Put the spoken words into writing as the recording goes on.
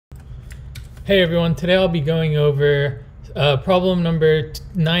Hey everyone, today I'll be going over problem number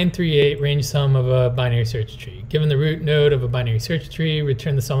 938, range sum of a binary search tree. Given the root node of a binary search tree,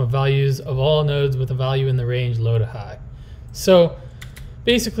 return the sum of values of all nodes with a value in the range low to high. So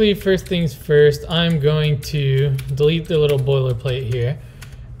basically, first things first, I'm going to delete the little boilerplate here,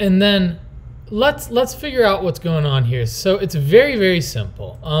 and then let's figure out what's going on here. So it's very, very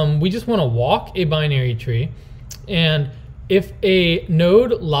simple. We just want to walk a binary tree, and if a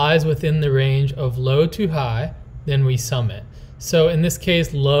node lies within the range of low to high, then we sum it. So in this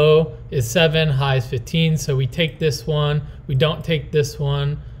case, low is 7, high is 15. So we take this one, we don't take this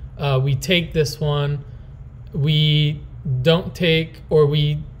one, we take this one, we don't take, or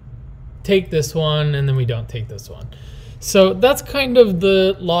we take this one, and then we don't take this one. So that's kind of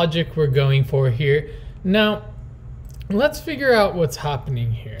the logic we're going for here. Now, let's figure out what's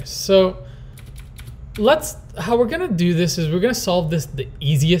happening here. So how we're gonna do this is we're gonna solve this the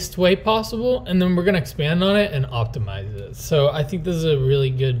easiest way possible, and then we're gonna expand on it and optimize it. So I think this is a really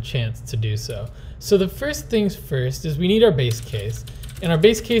good chance to do so. So the first things first is we need our base case. And our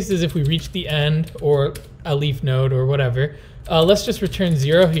base case is if we reach the end or a leaf node or whatever. Let's just return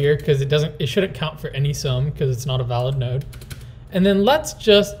 0 here because it shouldn't count for any sum because it's not a valid node. And then let's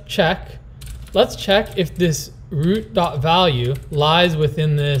just check. Let's check if this root.value lies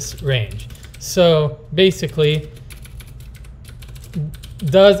within this range. So basically,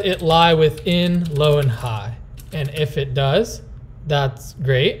 does it lie within low and high? And if it does, that's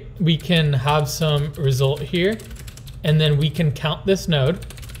great. We can have some result here, and then we can count this node.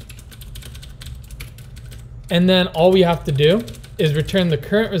 And then all we have to do is return the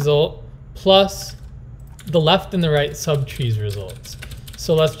current result plus the left and the right subtrees results.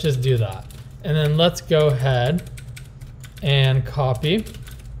 So let's just do that. And then let's go ahead and copy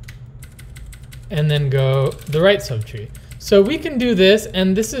and then go the right subtree. So we can do this,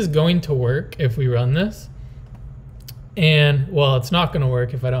 and this is going to work if we run this. And well, it's not gonna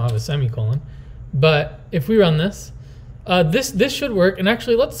work if I don't have a semicolon, but if we run this, this should work. And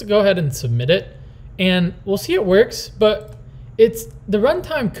actually, let's go ahead and submit it, and we'll see it works, but the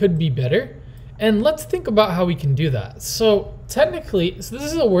runtime could be better. And let's think about how we can do that. So technically, this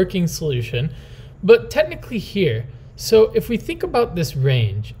is a working solution, but technically here, so if we think about this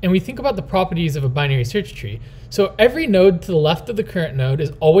range and we think about the properties of a binary search tree, so every node to the left of the current node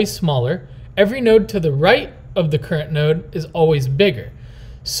is always smaller. Every node to the right of the current node is always bigger.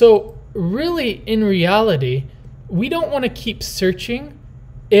 So really, in reality, we don't want to keep searching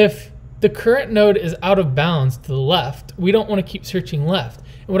if the current node is out of bounds to the left. We don't want to keep searching left.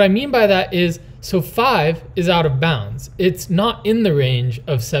 And what I mean by that is, so 5 is out of bounds. It's not in the range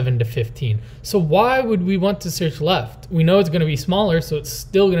of 7 to 15. So why would we want to search left? We know it's going to be smaller, so it's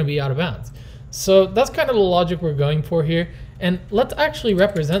still going to be out of bounds. So that's kind of the logic we're going for here. And let's actually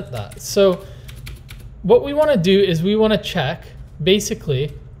represent that. So what we want to do is we want to check,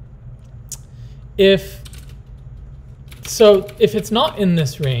 basically, if it's not in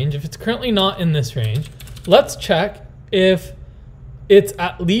this range, if it's currently not in this range, let's check if it's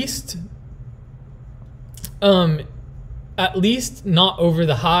at least not over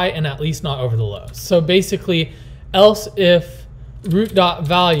the high and at least not over the low. So basically, else if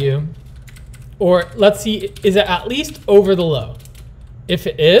root.value, or let's see, is it at least over the low? If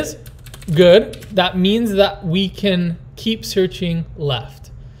it is, good. That means that we can keep searching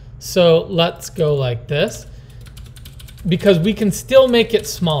left. So let's go like this, because we can still make it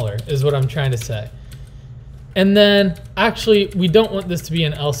smaller, is what I'm trying to say. And then actually, we don't want this to be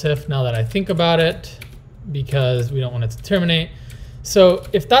an else if now that I think about it, because we don't want it to terminate. So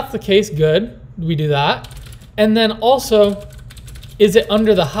if that's the case, good, we do that. And then also, is it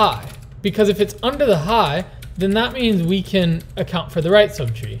under the high? Because if it's under the high, then that means we can account for the right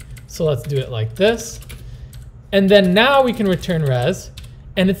subtree. So let's do it like this. And then now we can return res.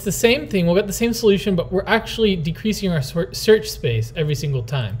 And it's the same thing, we'll get the same solution, but we're actually decreasing our search space every single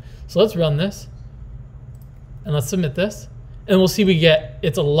time. So let's run this, and let's submit this. And we'll see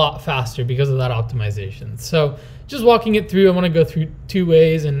it's a lot faster because of that optimization. So just walking it through, I want to go through 2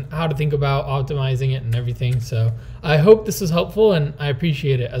 ways and how to think about optimizing it and everything. So I hope this is helpful, and I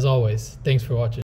appreciate it as always. Thanks for watching.